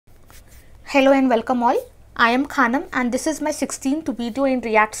Hello and welcome all. I am Khanam and this is my 16th video in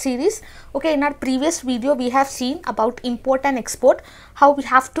React series. Okay, in our previous video we have seen about import and export, how we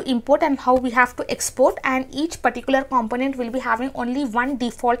have to import and how we have to export, and each particular component will be having only one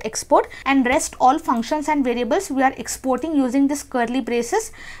default export and rest all functions and variables we are exporting using this curly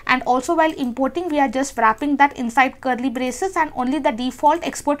braces, and also while importing we are just wrapping that inside curly braces and only the default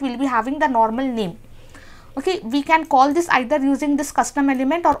export will be having the normal name. Okay, we can call this either using this custom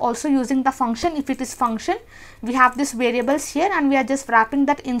element or also using the function. If it is function, we have this variables here and we are just wrapping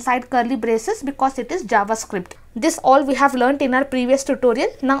that inside curly braces because it is JavaScript. This all we have learned in our previous tutorial.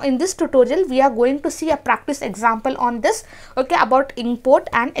 Now in this tutorial we are going to see a practice example on this, okay, about import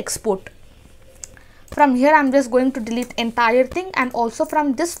and export. From here I'm just going to delete entire thing, and also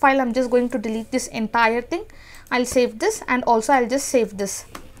from this file I'm just going to delete this entire thing. I'll save this and also I'll just save this.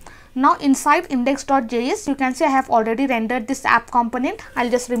 Now inside index.js you can see I have already rendered this app component. I'll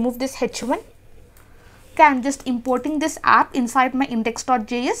just remove this h1. Okay, I'm just importing this app inside my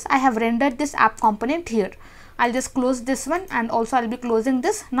index.js. I have rendered this app component here. I'll just close this one and also I'll be closing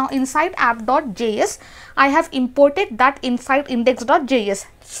this. Now inside app.js I have imported that inside index.js.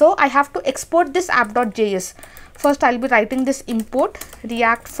 So I have to export this app.js. First I'll be writing this import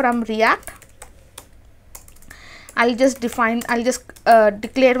React from React. I'll just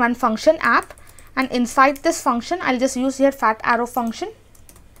declare one function app, and inside this function I'll just use here fat arrow function.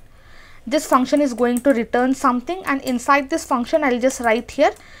 This function is going to return something, and inside this function I'll just write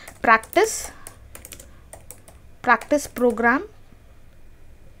here practice program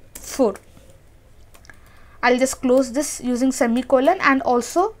 4. I'll just close this using semicolon, and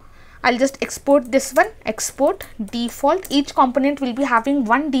also I'll just export this one, export default. Each component will be having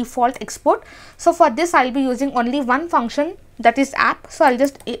one default export. So for this I'll be using only one function, that is app. So I'll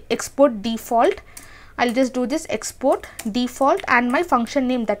just export default. I'll just do this export default and my function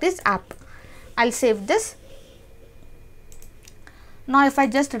name, that is app. I'll save this. Now if I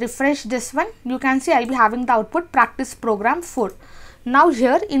just refresh this one, you can see I'll be having the output practice program 4. Now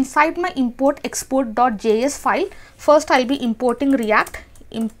here inside my import export.js file, first I'll be importing React.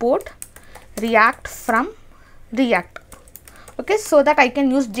 Import React from React, okay, so that I can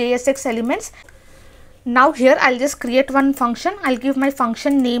use JSX elements. Now here I'll just create one function. I'll give my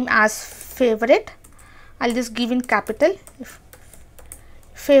function name as favorite. I'll just give in capital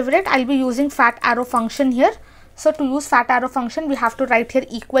favorite. I'll be using fat arrow function here. So to use fat arrow function we have to write here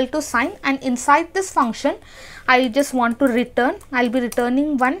equal to sign, and inside this function I just want to return. I'll be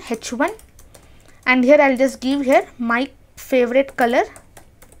returning one h1, and here I'll just give here my favorite color.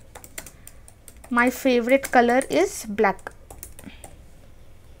 My favorite color is black.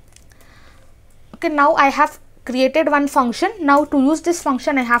 Okay, now I have created one function. Now to use this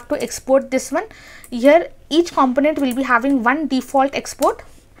function I have to export this one. Here each component will be having one default export.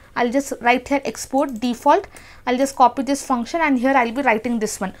 I'll just write here export default. I'll just copy this function and here I'll be writing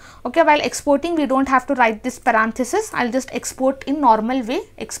this one. Okay, while exporting we don't have to write this parenthesis. I'll just export in normal way,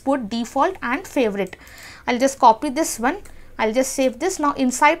 export default and favorite. I'll just copy this one. I'll just save this. Now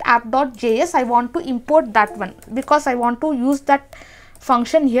inside app.js I want to import that one because I want to use that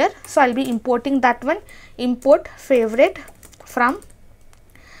function here. So I'll be importing that one, import favorite from.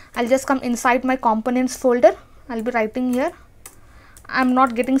 I'll just come inside my components folder. I'll be writing here. I'm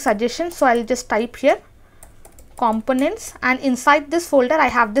not getting suggestions, so I'll just type here components, and inside this folder I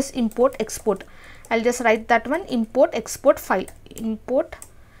have this import export. I'll just write that one, import export file, import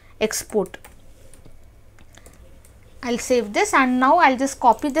export. I'll save this, and now I'll just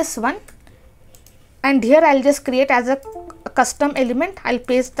copy this one, and here I'll just create as a custom element. I'll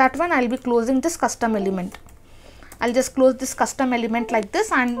paste that one. I'll be closing this custom element. I'll just close this custom element like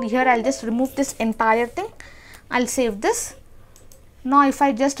this, and here I'll just remove this entire thing. I'll save this. Now if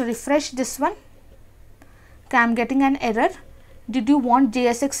I just refresh this one, okay, I'm getting an error. Did you want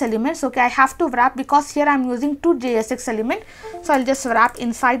JSX elements? Okay, I have to wrap because here I'm using two JSX element. So I'll just wrap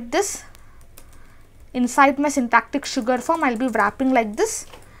inside this. Inside my syntactic sugar form I'll be wrapping like this.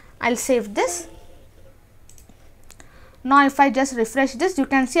 I'll save this. Now if I just refresh this, you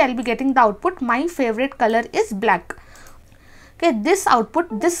can see I'll be getting the output my favorite color is black. Okay, this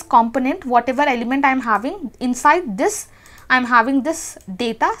output, this component, whatever element I'm having, inside this I'm having this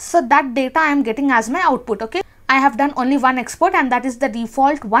data, so that data I am getting as my output. Okay, I have done only one export and that is the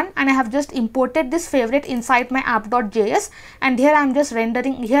default one, and I have just imported this favorite inside my app.js, and here I am just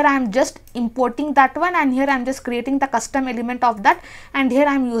rendering, here I am just importing that one, and here I am just creating the custom element of that, and here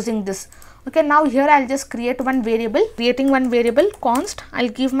I am using this. Okay, now here I'll just create one variable, creating one variable const. I'll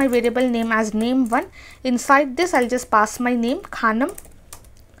give my variable name as name1. Inside this I'll just pass my name Khanam.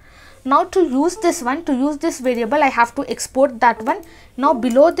 Now to use this one, to use this variable, I have to export that one. Now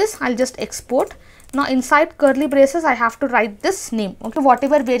below this, I'll just export. Now inside curly braces, I have to write this name. Okay,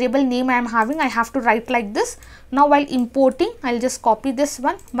 whatever variable name I am having, I have to write like this. Now while importing, I'll just copy this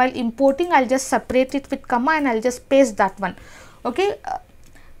one. While importing, I'll just separate it with comma and I'll just paste that one. Okay,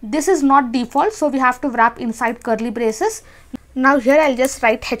 this is not default, so we have to wrap inside curly braces. Now here I'll just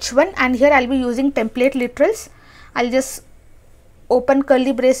write h1 and here I'll be using template literals. I'll just open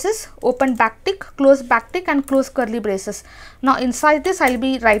curly braces, open backtick, close backtick and close curly braces. Now inside this I'll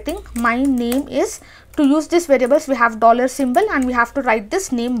be writing my name is. To use these variables, we have dollar symbol and we have to write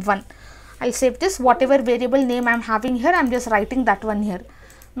this name 1. I'll save this. Whatever variable name I'm having here, I'm just writing that one here.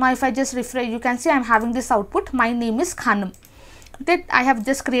 Now if I just refresh, you can see I'm having this output. My name is Khanam. Okay, I have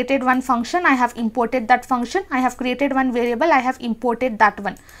just created one function, I have imported that function, I have created one variable, I have imported that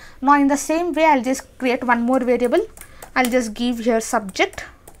one. Now in the same way, I'll just create one more variable. I'll just give here subject.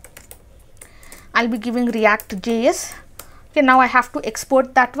 I'll be giving Reactjs. Okay, now I have to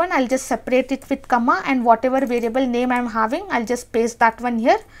export that one. I'll just separate it with comma and whatever variable name I'm having, I'll just paste that one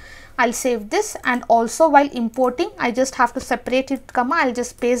here. I'll save this, and also while importing, I just have to separate it with comma. I'll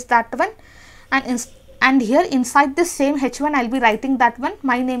just paste that one, and here inside this same h1, I'll be writing that one.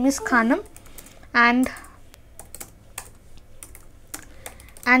 My name is Khanam, and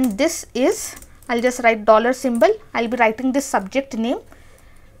this is, I'll just write dollar symbol. I'll be writing this subject name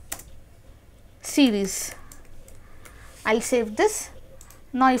series. I'll save this.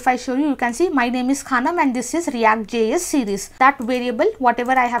 Now if I show you, you can see my name is Khanam and this is Reactjs series. That variable,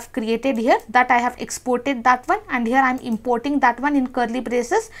 whatever I have created here, that I have exported that one, and here I'm importing that one in curly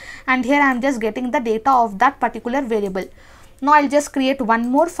braces, and here I'm just getting the data of that particular variable. Now I'll just create one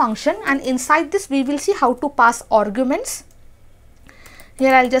more function, and inside this we will see how to pass arguments.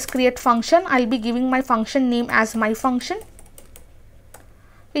 Here I'll just create function. I'll be giving my function name as my function.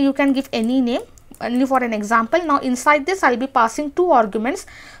 You can give any name, only for an example. Now inside this I'll be passing two arguments.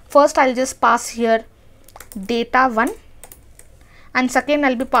 First I'll just pass here data 1 and second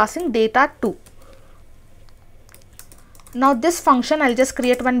I'll be passing data 2. Now this function, I'll just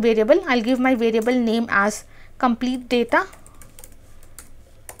create one variable. I'll give my variable name as complete data.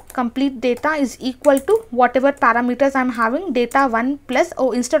 Complete data is equal to whatever parameters I'm having, data 1 plus,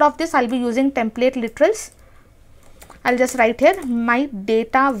 instead of this I'll be using template literals. I'll just write here my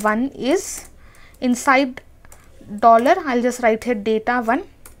data 1 is, inside dollar I'll just write here data 1.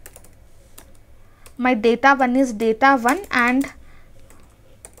 My data 1 is data 1 and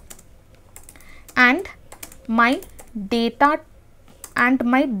my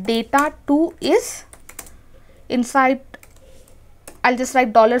data 2 is, inside I'll just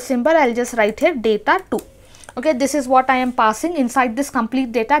write dollar symbol, I'll just write here data 2. Okay, this is what I am passing inside this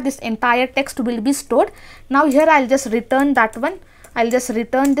complete data. This entire text will be stored. Now here I'll just return that one. I'll just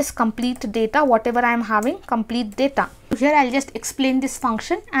return this complete data, whatever I am having, complete data. Here I'll just explain this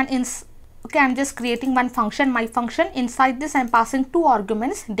function, and okay, I'm just creating one function, my function. Inside this I'm passing two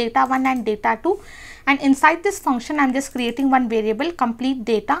arguments, data 1 and data 2, and inside this function I'm just creating one variable, complete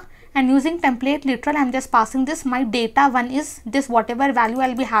data, and using template literal I'm just passing this. My data 1 is this, whatever value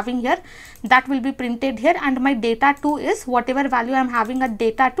I'll be having here, that will be printed here, and my data 2 is whatever value I'm having at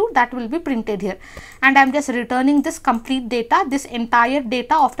data 2, that will be printed here, and I'm just returning this complete data, this entire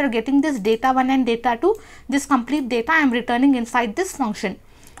data. After getting this data 1 and data 2, this complete data I'm returning inside this function.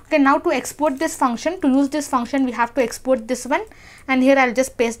 Okay, now to export this function, to use this function we have to export this one, and here I'll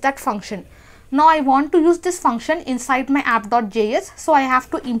just paste that function. Now I want to use this function inside my app.js, so I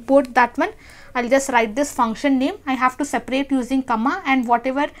have to import that one. I'll just write this function name. I have to separate using comma, and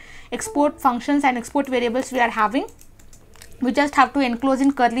whatever export functions and export variables we are having, we just have to enclose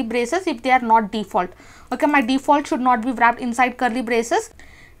in curly braces if they are not default. Okay, my default should not be wrapped inside curly braces,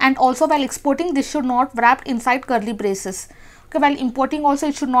 and also while exporting this should not wrapped inside curly braces. Okay, while importing also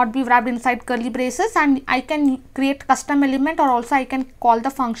it should not be wrapped inside curly braces, and I can create custom element, or also I can call the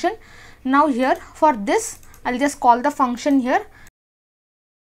function. Now here for this I'll just call the function here.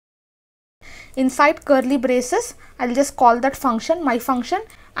 Inside curly braces I'll just call that function my function,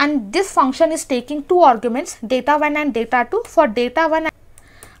 and this function is taking two arguments, data 1 and data 2. For data 1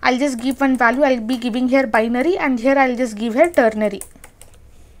 I'll just give one value, I'll be giving here binary, and here I'll just give here ternary.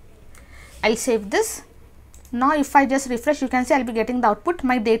 I'll save this. Now if I just refresh, you can see I'll be getting the output.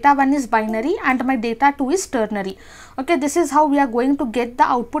 My data 1 is binary and my data 2 is ternary. Okay, this is how we are going to get the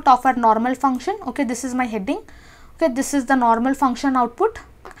output of our normal function. Okay, this is my heading. Okay, this is the normal function output.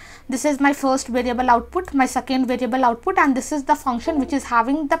 This is my first variable output, my second variable output, and this is the function which is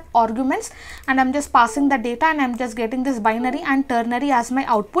having the arguments, and I'm just passing the data, and I'm just getting this binary and ternary as my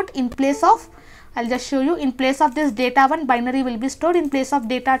output in place of I'll just show you. In place of this data1, binary will be stored. In place of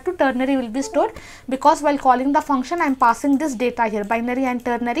data2, ternary will be stored, because while calling the function I am passing this data here, binary and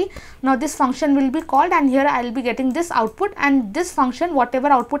ternary. Now this function will be called, and here I will be getting this output, and this function, whatever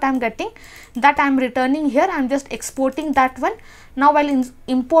output I am getting, that I am returning here. I am just exporting that one. Now while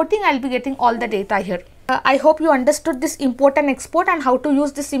importing, I will be getting all the data here. I hope you understood this import and export and how to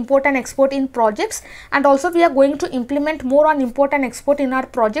use this import and export in projects, and also we are going to implement more on import and export in our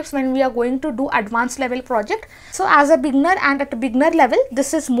projects when we are going to do advanced level project. So as a beginner and at a beginner level,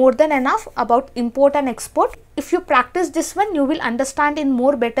 this is more than enough about import and export. If you practice this one, you will understand in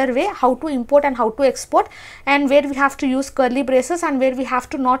more better way how to import and how to export, and where we have to use curly braces and where we have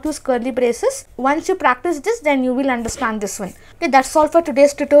to not use curly braces. Once you practice this, then you will understand this one. Okay, that's all for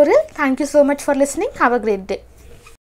today's tutorial. Thank you so much for listening. Have a great day.